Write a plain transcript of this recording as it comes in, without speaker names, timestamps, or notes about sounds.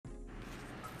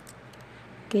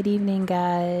Good evening,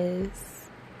 guys.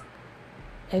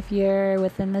 If you're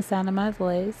within the sound of my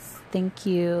voice, thank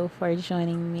you for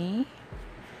joining me.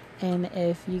 And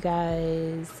if you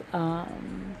guys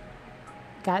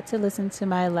got to listen to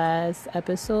my last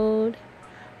episode,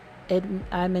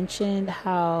 I mentioned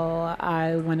how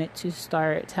I wanted to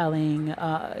start telling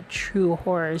true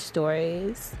horror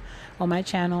stories on my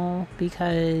channel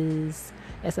because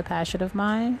it's a passion of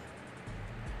mine.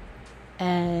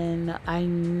 And I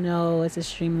know it's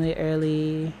extremely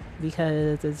early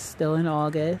because it's still in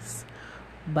August,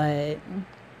 but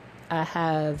I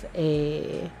have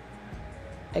a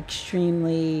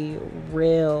extremely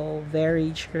real,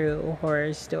 very true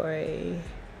horror story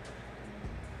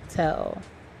to tell.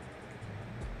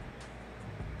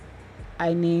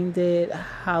 I named it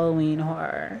Halloween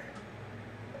Horror.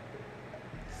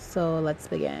 So let's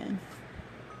begin.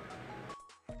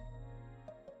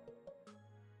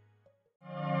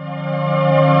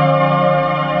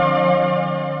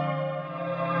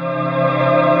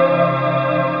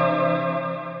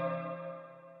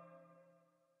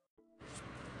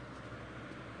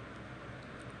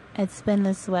 It's been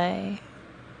this way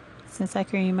since I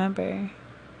can remember.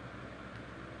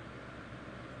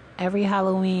 Every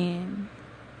Halloween,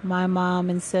 my mom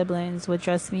and siblings would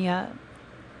dress me up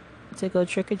to go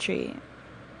trick-or-treat.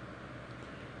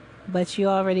 But you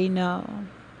already know,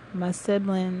 my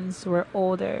siblings were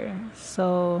older,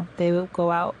 so they would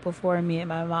go out before me and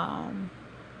my mom.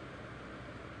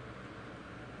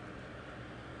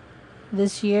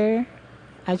 This year,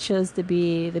 I chose to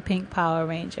be the Pink Power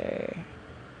Ranger.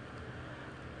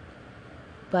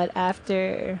 But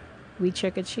after we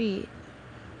trick-or-treat,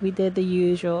 we did the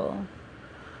usual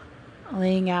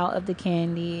laying out of the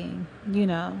candy,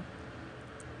 to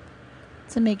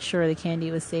make sure the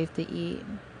candy was safe to eat.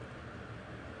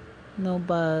 No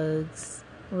bugs,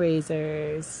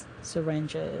 razors,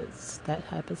 syringes, that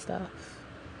type of stuff.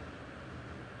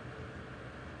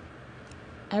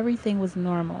 Everything was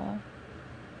normal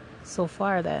so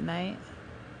far that night.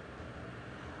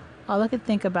 All I could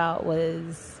think about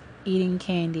was eating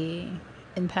candy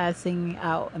and passing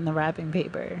out in the wrapping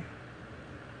paper.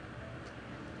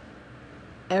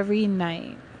 Every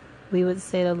night, we would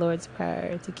say the Lord's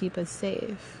Prayer to keep us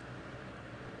safe.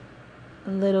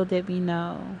 Little did we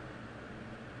know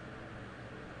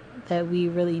that we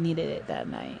really needed it that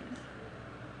night.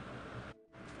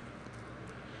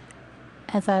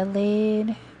 As I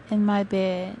laid in my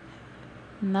bed,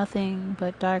 nothing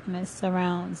but darkness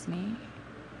surrounds me.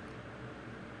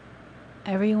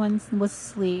 Everyone was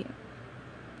asleep,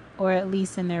 or at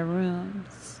least in their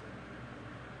rooms.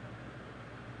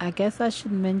 I guess I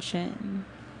should mention,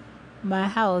 my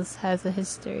house has a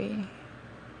history.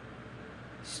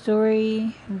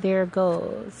 Story there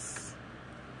goes.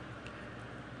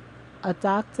 A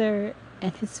doctor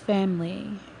and his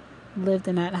family lived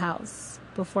in that house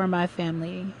before my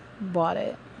family bought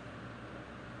it.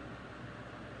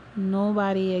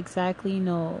 Nobody exactly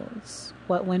knows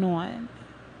what went on.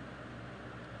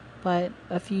 But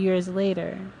a few years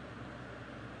later,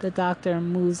 the doctor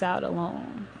moves out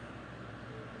alone.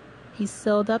 He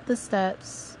sealed up the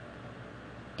steps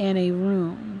and a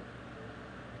room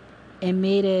and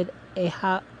made it a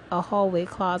hallway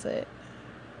closet.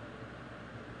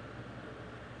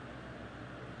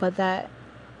 But that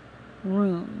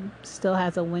room still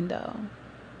has a window.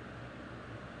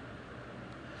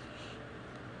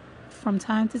 From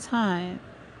time to time,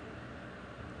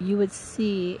 you would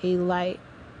see a light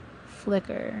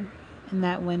flicker in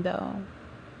that window,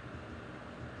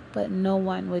 but no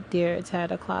one would dare enter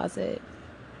the closet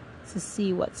to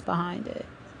see what's behind it.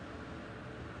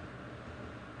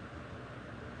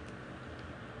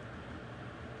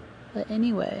 But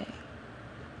anyway,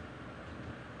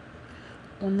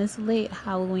 on this late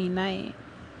Halloween night,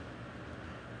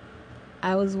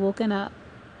 I was woken up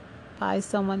by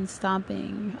someone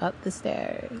stomping up the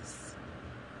stairs.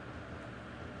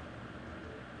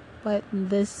 But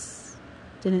this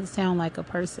didn't sound like a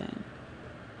person.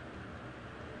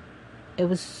 It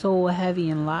was so heavy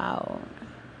and loud.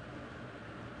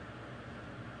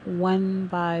 One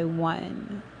by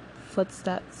one,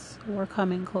 footsteps were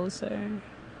coming closer.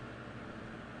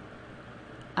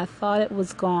 I thought it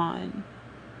was gone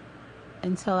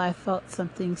until I felt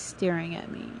something staring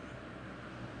at me.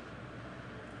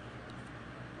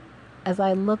 As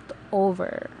I looked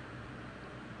over,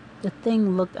 the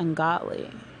thing looked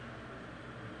ungodly.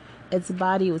 Its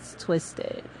body was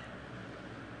twisted,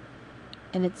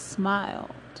 and it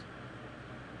smiled.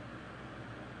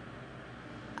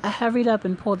 I hurried up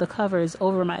and pulled the covers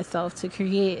over myself to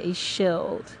create a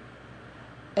shield.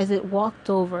 As it walked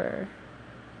over,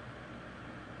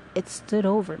 it stood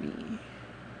over me.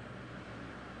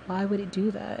 Why would it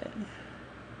do that?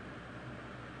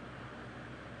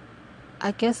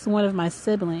 I guess one of my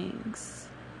siblings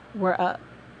were up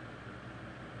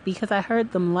because I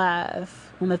heard them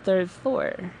laugh on the 3rd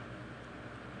floor.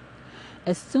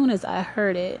 As soon as I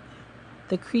heard it,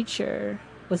 the creature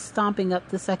was stomping up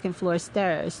the 2nd floor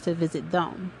stairs to visit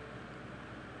them.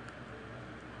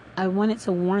 I wanted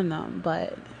to warn them,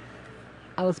 but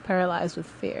I was paralyzed with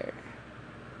fear.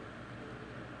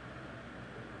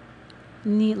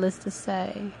 Needless to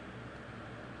say,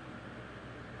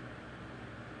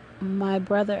 my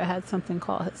brother had something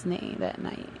call his name that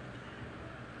night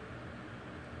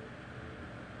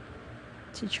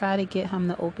to try to get him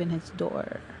to open his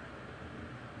door,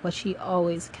 which he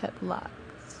always kept locked.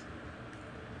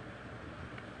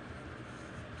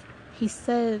 He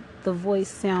said the voice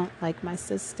sounded like my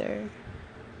sister,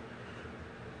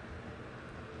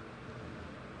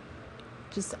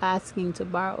 just asking to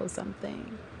borrow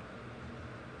something.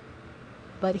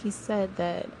 But he said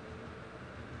that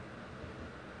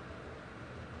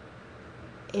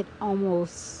it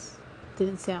almost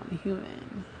didn't sound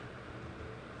human.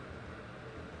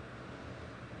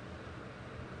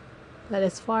 But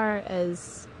as far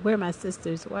as where my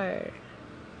sisters were,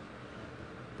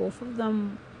 both of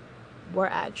them were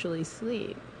actually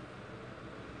asleep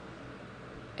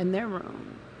in their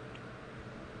room.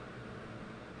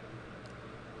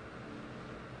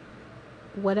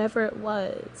 Whatever it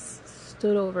was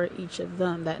stood over each of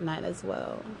them that night as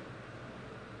well.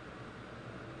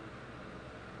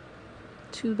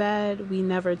 Too bad we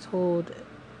never told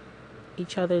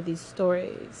each other these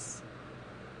stories,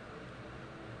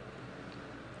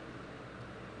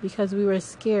 because we were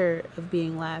scared of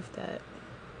being laughed at.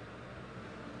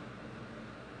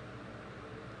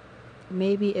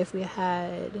 Maybe if we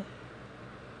had,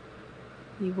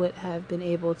 we would have been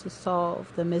able to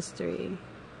solve the mystery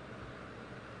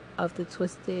of the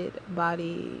twisted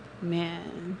bodied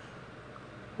man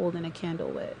holding a candle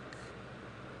wick.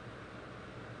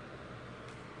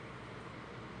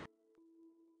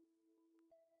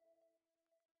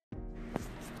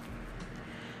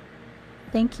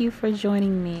 Thank you for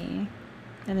joining me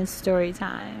in this story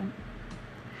time.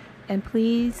 And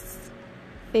please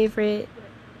favorite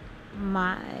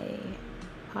my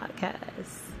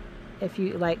podcast if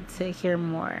you'd like to hear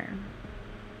more.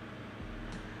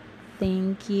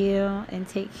 Thank you and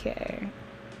take care.